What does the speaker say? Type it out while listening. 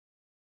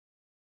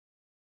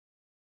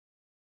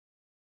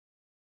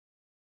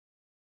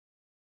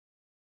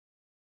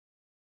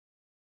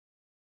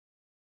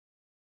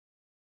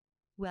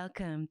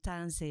Welcome,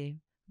 Tanse.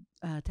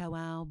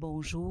 Tawao,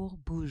 bonjour,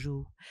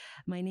 bonjour.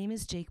 My name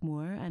is Jake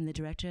Moore. I'm the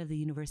director of the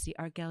University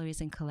Art Galleries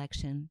and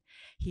Collection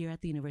here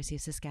at the University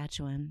of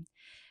Saskatchewan.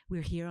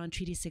 We're here on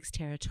Treaty 6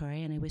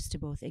 territory, and I wish to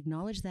both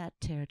acknowledge that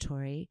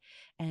territory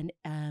and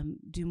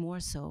do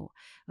more so.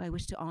 I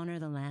wish to honor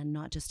the land,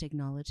 not just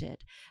acknowledge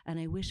it. And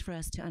I wish for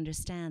us to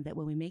understand that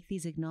when we make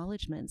these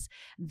acknowledgements,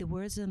 the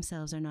words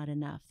themselves are not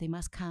enough. They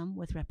must come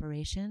with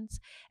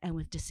reparations and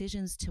with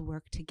decisions to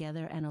work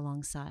together and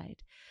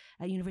alongside.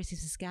 At University of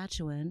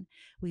Saskatchewan,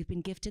 we've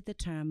been gifted the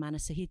term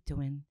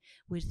manasahituin,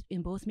 which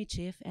in both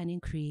Michif and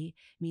in Cree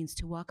means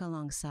to walk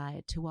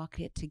alongside, to walk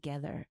it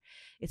together.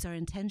 It's our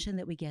intention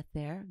that we get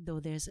there, though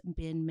there's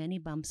been many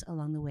bumps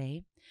along the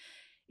way.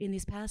 In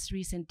these past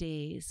recent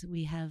days,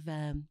 we have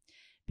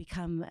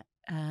become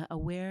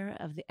aware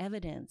of the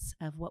evidence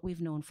of what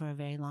we've known for a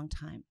very long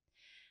time.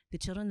 The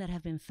children that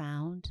have been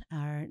found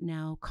are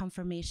now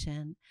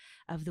confirmation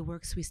of the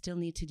works we still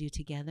need to do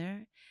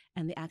together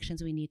and the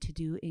actions we need to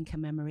do in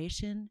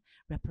commemoration,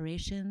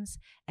 reparations,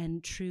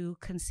 and true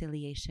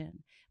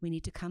conciliation. We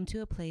need to come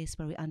to a place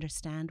where we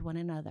understand one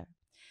another.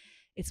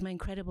 It's my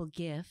incredible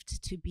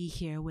gift to be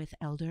here with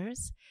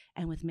elders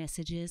and with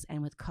messages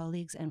and with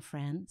colleagues and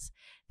friends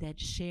that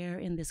share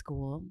in this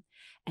goal.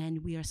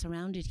 And we are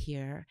surrounded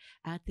here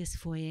at this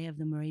foyer of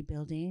the Murray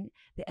Building,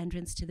 the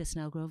entrance to the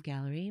Snellgrove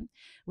Gallery,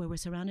 where we're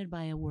surrounded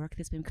by a work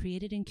that's been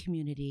created in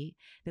community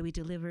that we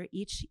deliver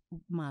each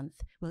month,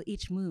 well,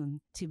 each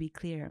moon, to be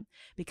clear,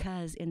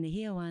 because in the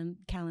Hiawan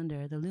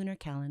calendar, the lunar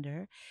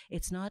calendar,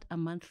 it's not a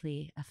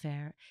monthly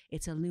affair,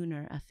 it's a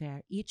lunar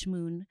affair. Each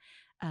moon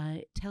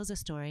tells a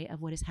story of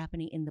what is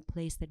happening in the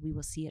place that we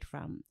will see it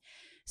from.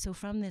 So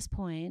from this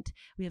point,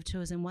 we have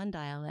chosen one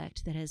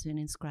dialect that has been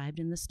inscribed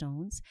in the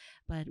stones,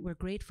 but we're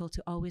grateful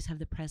to always have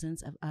the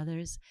presence of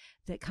others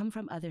that come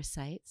from other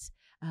sites,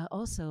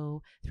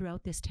 also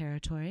throughout this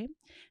territory,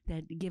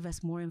 that give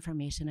us more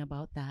information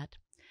about that.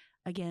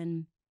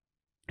 Again,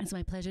 it's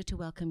my pleasure to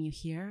welcome you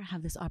here,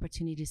 have this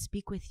opportunity to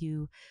speak with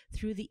you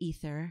through the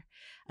ether,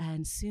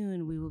 and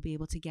soon we will be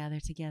able to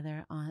gather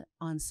together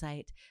on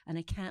site. And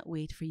I can't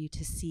wait for you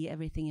to see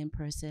everything in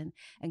person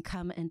and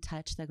come and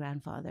touch the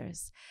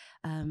grandfathers.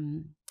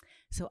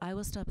 So I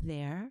will stop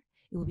there.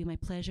 It will be my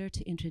pleasure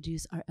to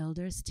introduce our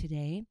elders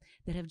today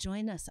that have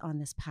joined us on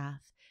this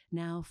path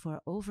now for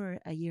over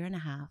a year and a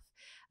half.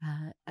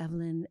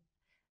 Evelyn,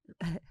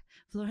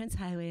 Florence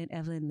Highway and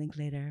Evelyn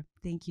Linklater,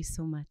 thank you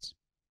so much.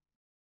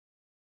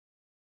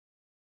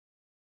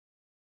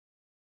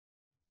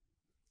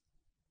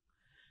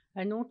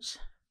 Anuts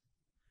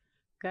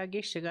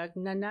kagisagag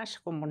nanas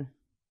kumun.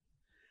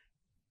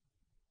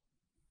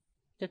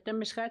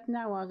 Tatamiskat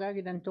na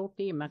wagag dan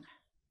tutimak.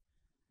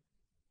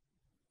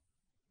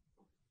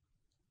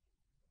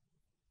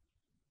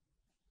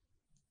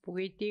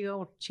 Pugitiga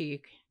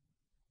utchik.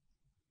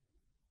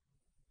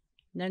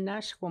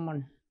 Nanas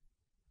kumun.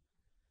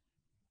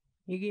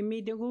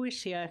 Igimidugu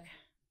isyak.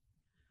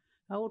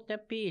 Auta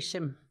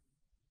pisem.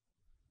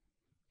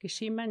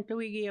 Kisiman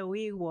tuigi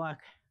awigwak.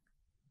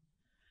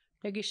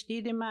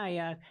 Tagistide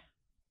mayak.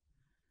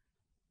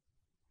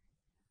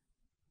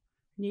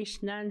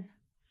 Nisnan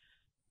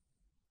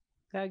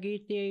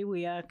kagiti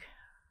iwiyak.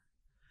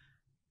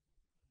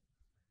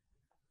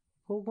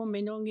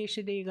 Kukuminong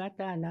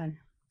isidikatanan.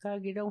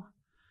 Kagidaw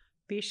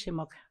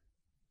pisimok.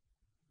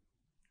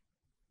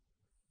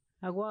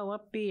 Agwawa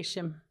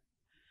pisim.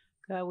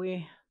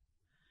 Kawi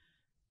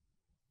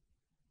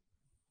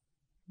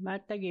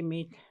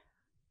matagimit.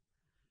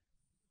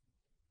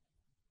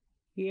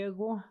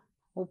 Iago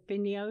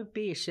Opiniawi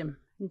pisim,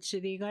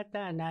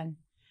 nsidikatanan,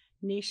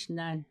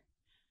 nisnan,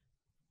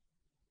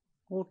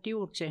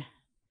 utiutse,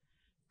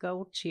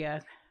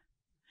 kautsiak,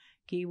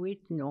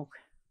 kiwitnok.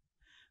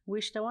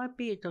 Wistawa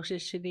pitos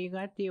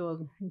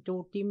sidikatiwag,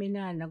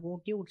 tutiminanag,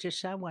 utiutse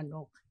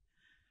sawanok.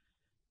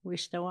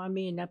 Wistawa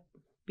mina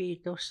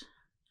pitos,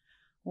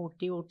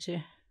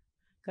 utiutse,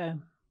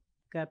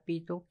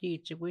 kapitok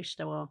titsi,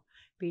 wistawa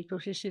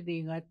pitos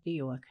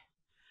sidikatiwag.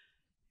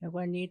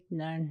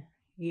 Ewanitnan,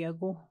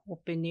 Iago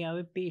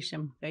opiniawi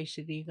pisam kay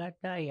sidika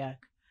tayak.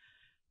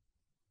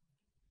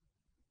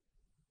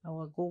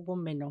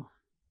 Awagugumino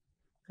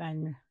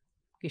kan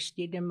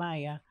kistide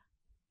mayak.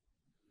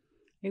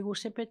 Igu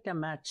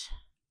sepetamats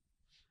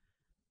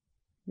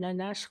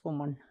nanas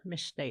kumun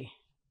mistay.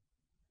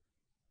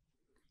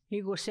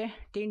 Igu se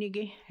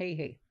tinigi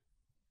hey.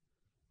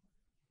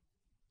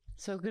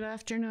 So good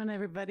afternoon,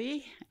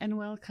 everybody, and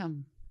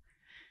welcome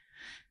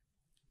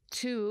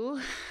to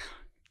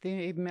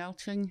the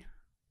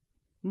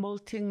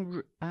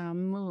Moulting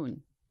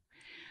moon.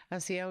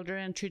 As the elder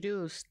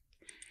introduced,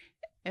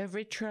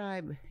 every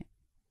tribe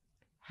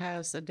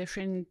has a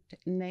different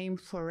name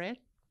for it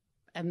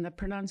and the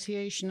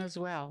pronunciation as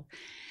well,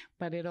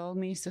 but it all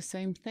means the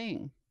same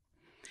thing.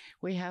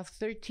 We have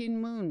 13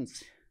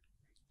 moons,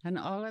 and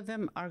all of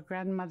them are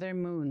grandmother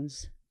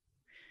moons.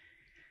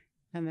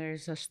 And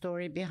there's a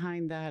story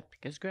behind that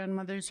because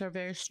grandmothers are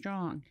very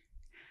strong,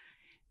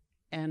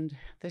 and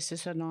this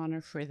is an honor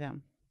for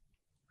them.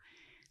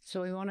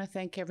 So we want to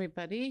thank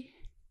everybody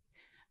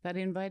that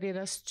invited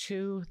us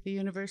to the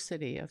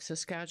University of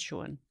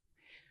Saskatchewan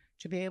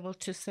to be able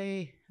to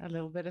say a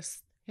little bit of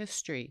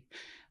history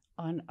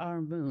on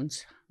our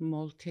moon's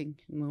Moulting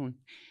moon.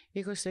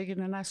 Iko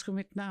segin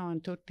askumit now on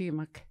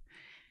totimak.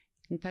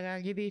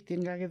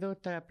 Tagagiditin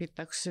gagidota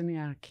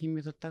pitaksania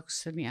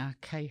kimitotaksania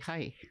kai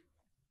hai.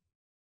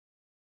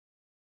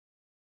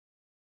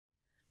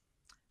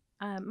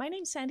 My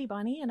name's Sandy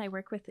Bonney, and I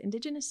work with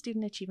Indigenous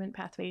Student Achievement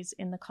Pathways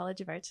in the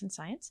College of Arts and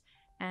Science.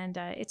 And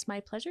it's my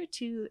pleasure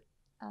to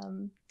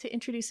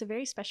introduce a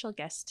very special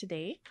guest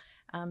today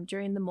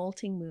during the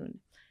Moulting Moon.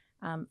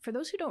 For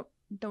those who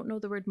don't know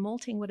the word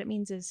molting, what it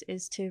means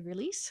is to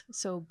release.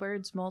 So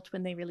birds molt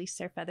when they release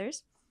their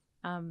feathers.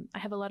 I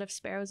have a lot of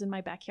sparrows in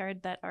my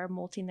backyard that are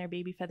molting their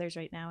baby feathers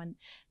right now, and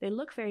they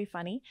look very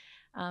funny.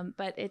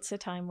 But it's a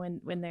time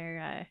when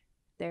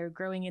they're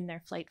growing in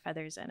their flight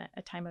feathers and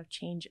a time of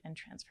change and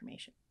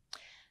transformation.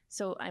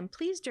 So I'm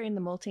pleased during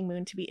the Moulting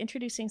Moon to be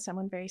introducing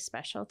someone very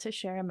special to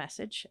share a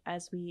message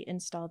as we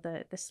install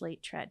the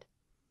slate tread.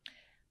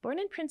 Born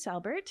in Prince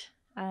Albert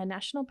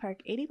National Park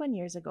 81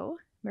 years ago,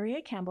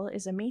 Maria Campbell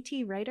is a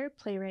Métis writer,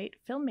 playwright,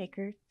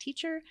 filmmaker,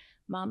 teacher,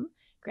 mom,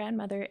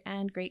 grandmother,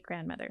 and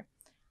great-grandmother.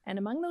 And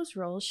among those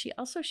roles, she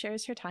also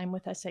shares her time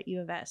with us at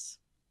U of S.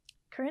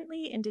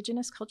 Currently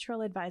Indigenous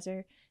Cultural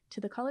Advisor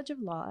to the College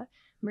of Law,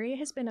 Maria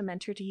has been a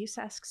mentor to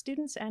USask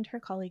students and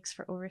her colleagues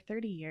for over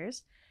 30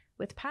 years,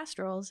 with past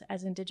roles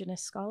as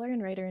Indigenous scholar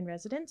and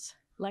writer-in-residence,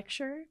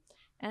 lecturer,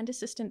 and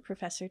assistant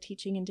professor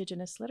teaching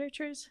Indigenous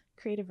literatures,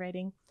 creative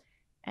writing,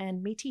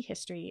 and Métis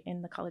history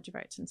in the College of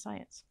Arts and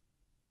Science.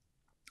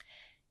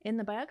 In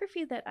the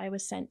biography that I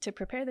was sent to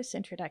prepare this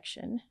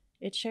introduction,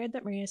 it shared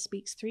that Maria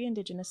speaks 3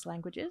 Indigenous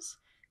languages,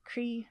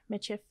 Cree,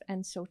 Michif,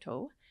 and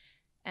Saulteaux,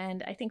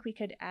 and I think we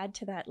could add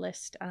to that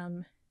list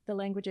the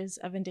languages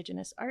of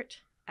Indigenous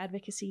art,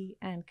 advocacy,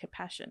 and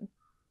compassion.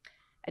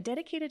 A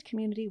dedicated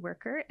community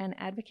worker and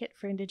advocate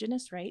for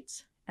Indigenous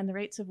rights and the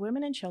rights of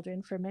women and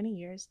children for many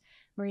years,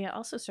 Maria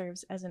also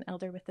serves as an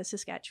elder with the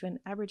Saskatchewan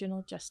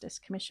Aboriginal Justice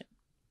Commission.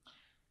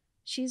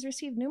 She's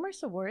received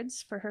numerous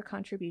awards for her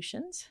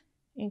contributions,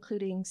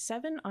 including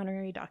 7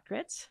 honorary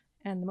doctorates,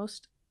 and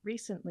most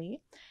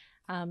recently,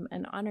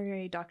 an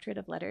honorary doctorate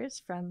of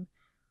letters from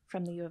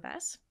the U of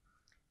S,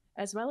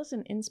 as well as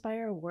an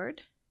Inspire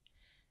Award,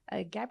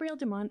 a Gabrielle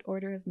Dumont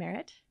Order of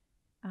Merit,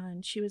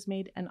 and she was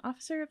made an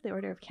Officer of the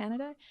Order of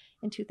Canada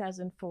in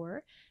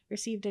 2004,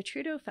 received a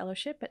Trudeau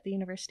Fellowship at the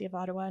University of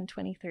Ottawa in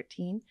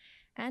 2013,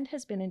 and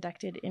has been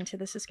inducted into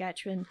the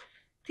Saskatchewan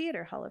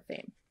Theatre Hall of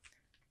Fame.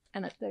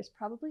 And there's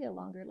probably a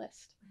longer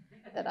list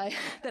that I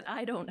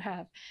don't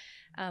have.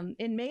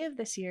 In May of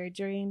this year,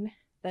 during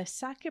the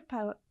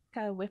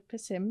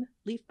Sakipakawipisim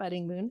Leaf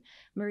Budding Moon,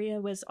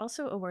 Maria was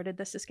also awarded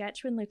the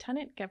Saskatchewan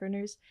Lieutenant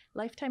Governor's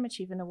Lifetime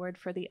Achievement Award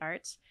for the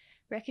Arts,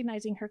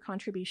 recognizing her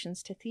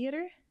contributions to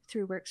theatre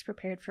through works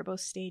prepared for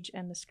both stage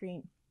and the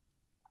screen.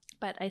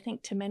 But I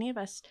think to many of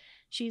us,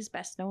 she's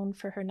best known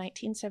for her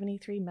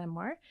 1973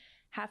 memoir,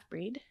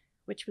 Half-Breed,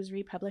 which was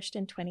republished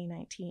in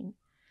 2019.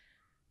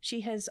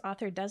 She has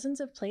authored dozens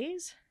of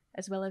plays,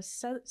 as well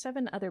as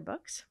 7 other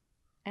books,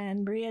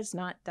 and Maria's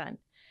not done.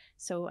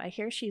 So I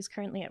hear she's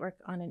currently at work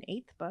on an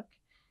 8th book,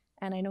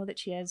 and I know that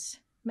she has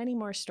many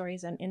more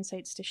stories and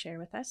insights to share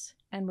with us,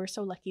 and we're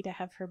so lucky to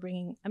have her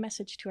bringing a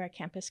message to our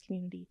campus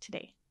community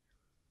today.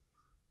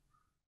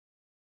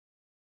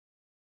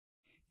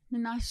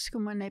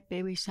 Naskumane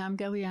pewi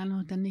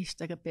samgawiano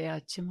tanista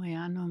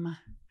peatsimoyano ma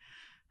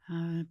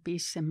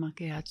pisema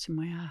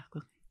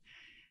keatsimoyako.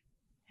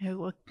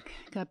 Ewa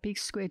ka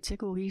piksquetse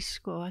ko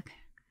iskoak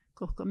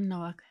kokom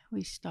noak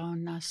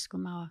wistaon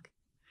naskumawak.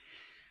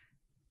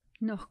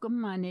 Nohkom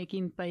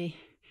manekin pai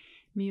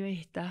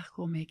miehtä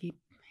komeki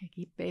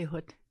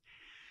pehot.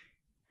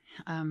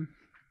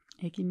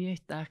 Eki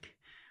miehtä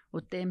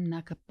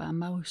utemna kapa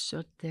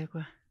maussot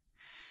ego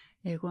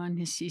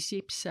an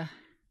sisipsa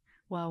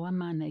wawa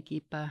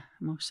maneki pa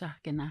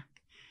musahkena.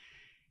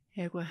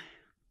 Ego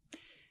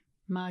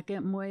maake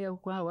moja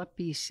wawa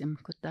pisem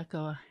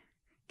kutaka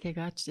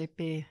kegatse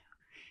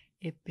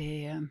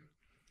epe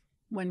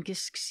wan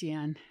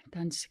kisksian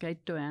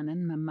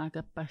tanskaitoanen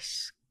mamaka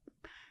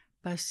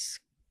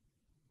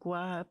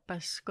Pascual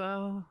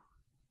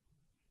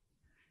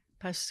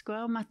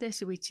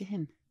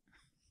mateswichen.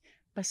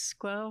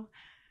 Pascual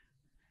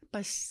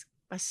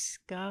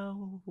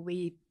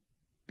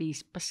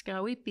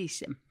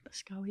wipisem.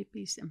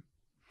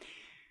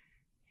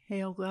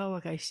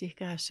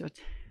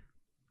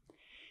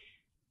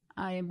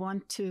 I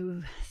want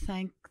to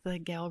thank the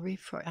gallery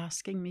for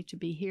asking me to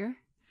be here,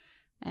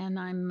 and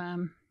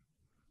I'm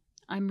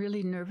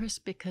really nervous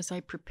because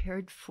I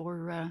prepared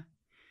for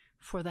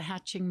the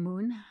hatching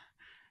moon,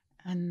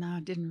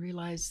 and didn't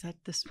realize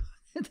that this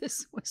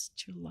was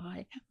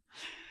July.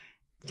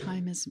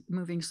 Time is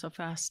moving so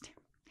fast,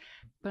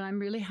 but I'm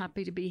really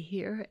happy to be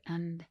here.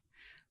 And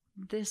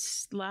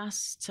this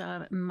last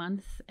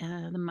month,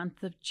 the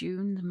month of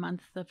June, the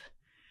month of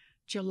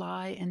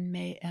July and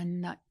May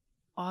and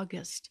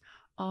August,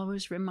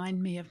 always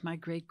remind me of my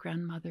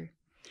great-grandmother,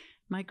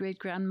 My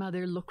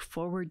great-grandmother looked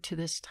forward to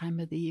this time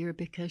of the year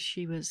because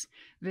she was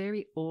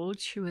very old.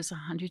 She was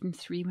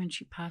 103 when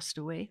she passed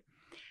away.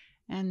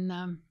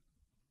 And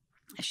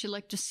she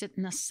liked to sit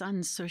in the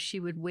sun, so she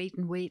would wait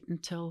and wait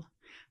until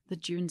the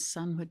June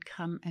sun would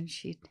come and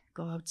she'd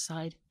go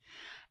outside.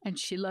 And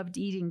she loved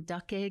eating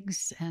duck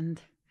eggs and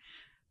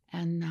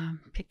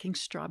picking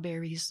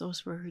strawberries.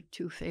 Those were her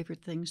two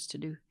favorite things to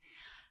do.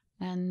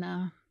 And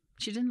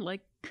she didn't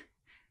like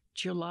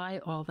July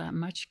all that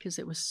much because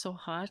it was so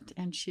hot,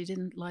 and she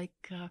didn't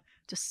like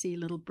to see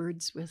little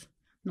birds with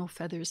no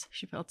feathers.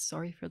 She felt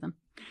sorry for them.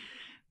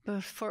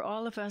 But for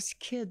all of us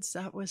kids,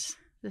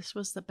 this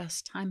was the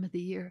best time of the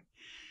year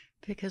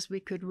because we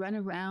could run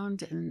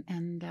around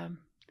and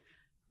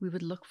we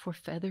would look for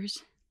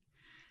feathers.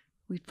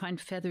 We'd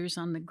find feathers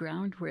on the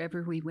ground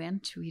wherever we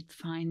went. We'd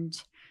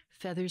find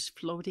feathers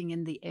floating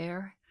in the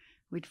air.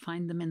 We'd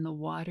find them in the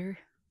water.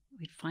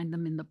 We'd find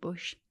them in the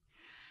bush.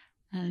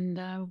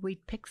 And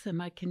we'd pick them.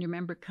 I can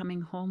remember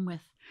coming home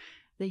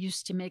they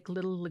used to make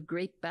little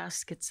grape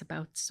baskets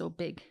about so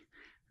big.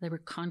 They were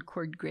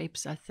Concord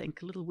grapes, I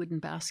think, little wooden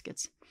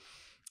baskets.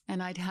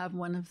 And I'd have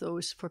one of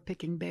those for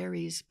picking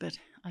berries, but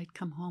I'd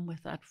come home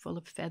with that full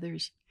of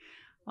feathers,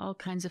 all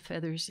kinds of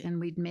feathers. And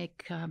we'd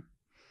make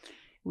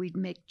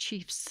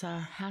chiefs'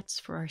 hats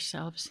for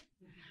ourselves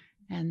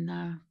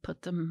and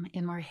put them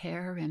in our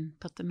hair and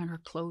put them in our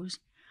clothes,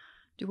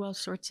 do all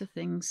sorts of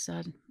things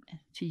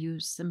to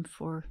use them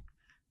for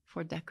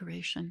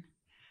decoration.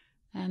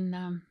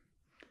 And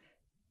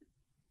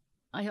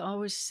I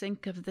always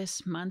think of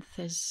this month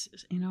as,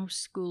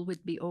 school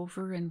would be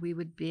over and we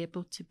would be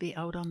able to be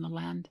out on the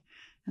land,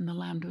 and the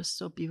land was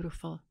so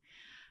beautiful.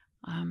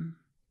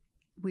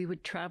 We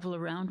would travel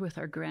around with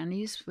our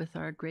grannies, with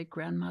our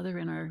great-grandmother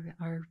and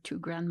our two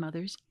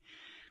grandmothers,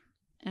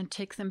 and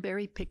take them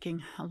berry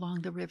picking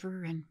along the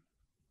river,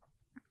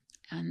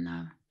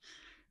 and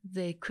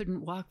they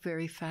couldn't walk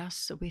very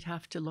fast, so we'd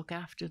have to look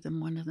after them.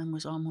 One of them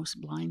was almost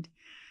blind.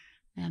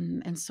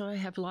 And so I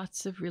have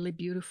lots of really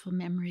beautiful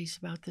memories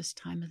about this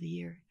time of the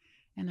year,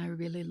 and I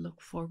really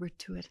look forward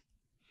to it.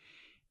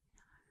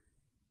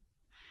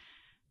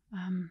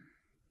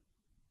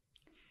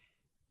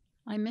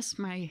 I miss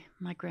my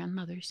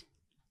grandmothers.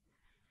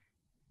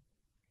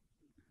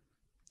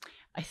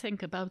 I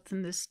think about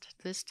them this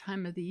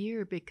time of the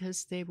year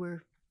because they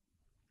were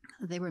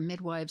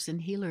midwives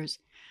and healers,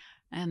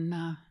 and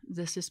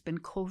this has been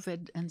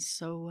COVID, and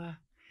so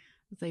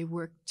they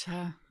worked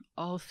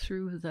all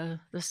through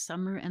the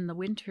summer and the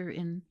winter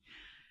in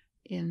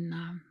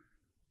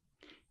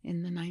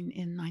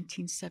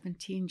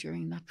 1917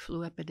 during that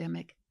flu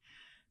epidemic,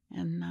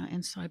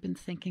 and so I've been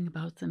thinking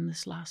about them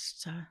this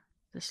last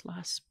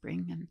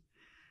spring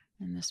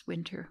and this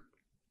winter.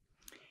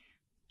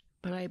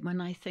 But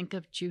when I think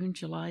of June,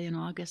 July, and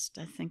August,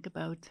 I think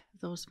about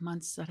those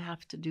months that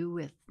have to do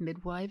with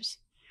midwives,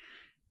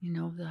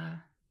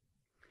 the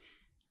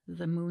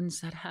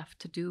moons that have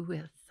to do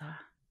with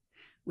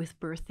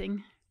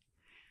birthing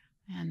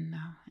and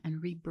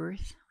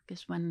rebirth,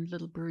 because when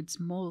little birds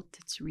molt,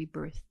 it's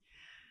rebirth,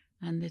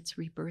 and it's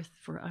rebirth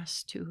for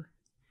us too.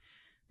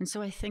 And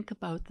so I think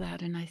about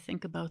that, and I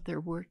think about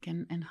their work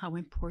and how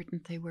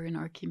important they were in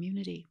our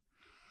community.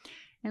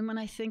 And when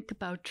I think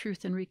about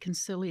truth and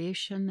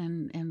reconciliation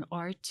and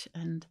art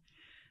and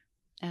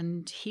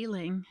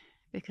healing,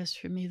 because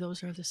for me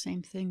those are the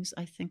same things,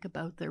 I think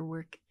about their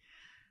work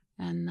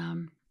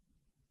and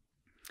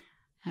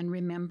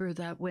remember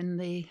that when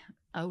they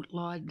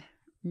outlawed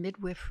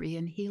midwifery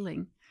and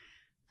healing,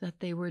 that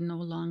they were no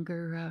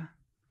longer,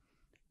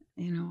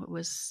 it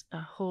was a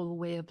whole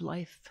way of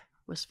life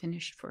was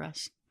finished for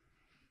us,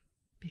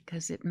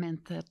 because it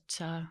meant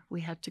that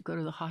we had to go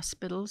to the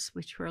hospitals,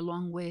 which were a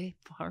long way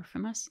far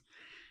from us,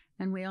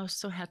 and we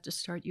also had to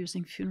start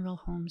using funeral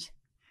homes.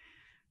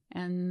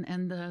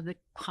 And the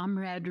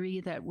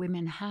camaraderie that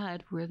women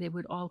had, where they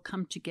would all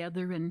come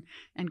together and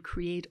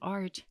create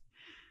art,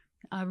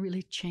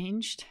 really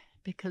changed,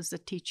 because the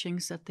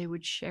teachings that they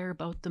would share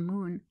about the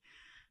moon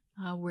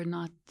were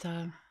not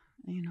a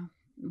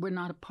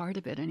part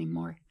of it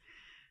anymore.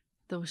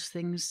 Those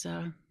things,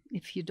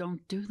 if you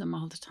don't do them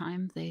all the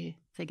time, they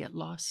get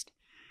lost.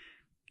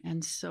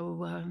 And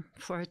so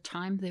for a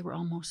time, they were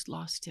almost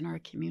lost in our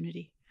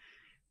community.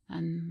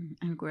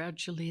 And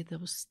gradually,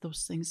 those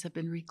things have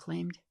been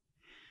reclaimed.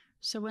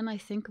 So when I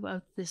think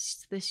about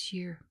this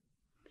year,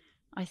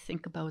 I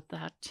think about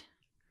that.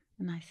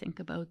 And I think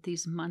about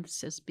these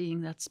months as being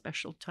that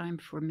special time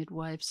for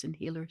midwives and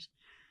healers,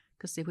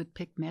 because they would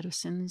pick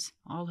medicines.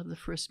 All of the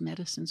first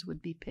medicines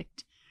would be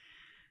picked,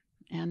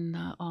 and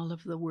all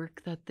of the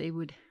work that they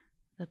would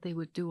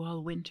do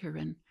all winter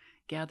and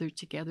gather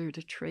together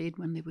to trade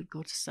when they would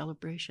go to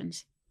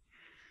celebrations.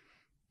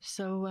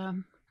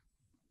 So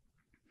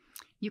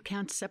you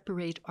can't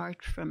separate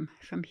art from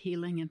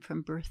healing and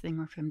from birthing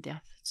or from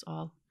death. It's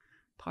all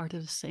part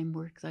of the same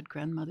work that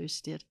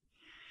grandmothers did.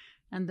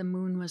 And the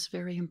moon was a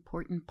very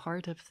important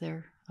part of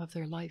their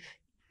life.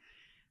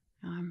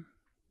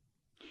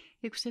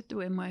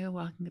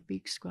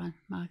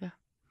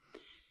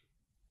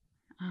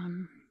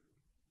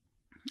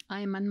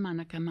 Aiman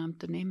manakamam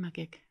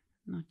tunemagek.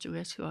 No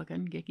chugas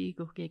huagan gegi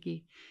go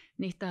gegi.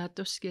 Nita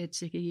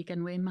toskets gegi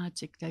kan we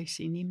magic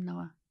daisinim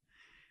noa.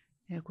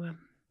 Egwa.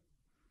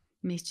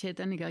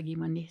 Michetan gagi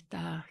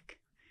manitaak.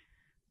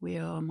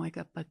 We o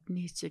moika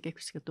paknitse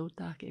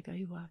gekskatota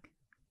gegaiwag.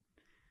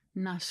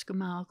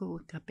 Naskamago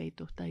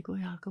kapeto taigo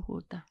yago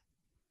huta.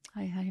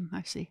 Hai hai,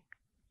 merci.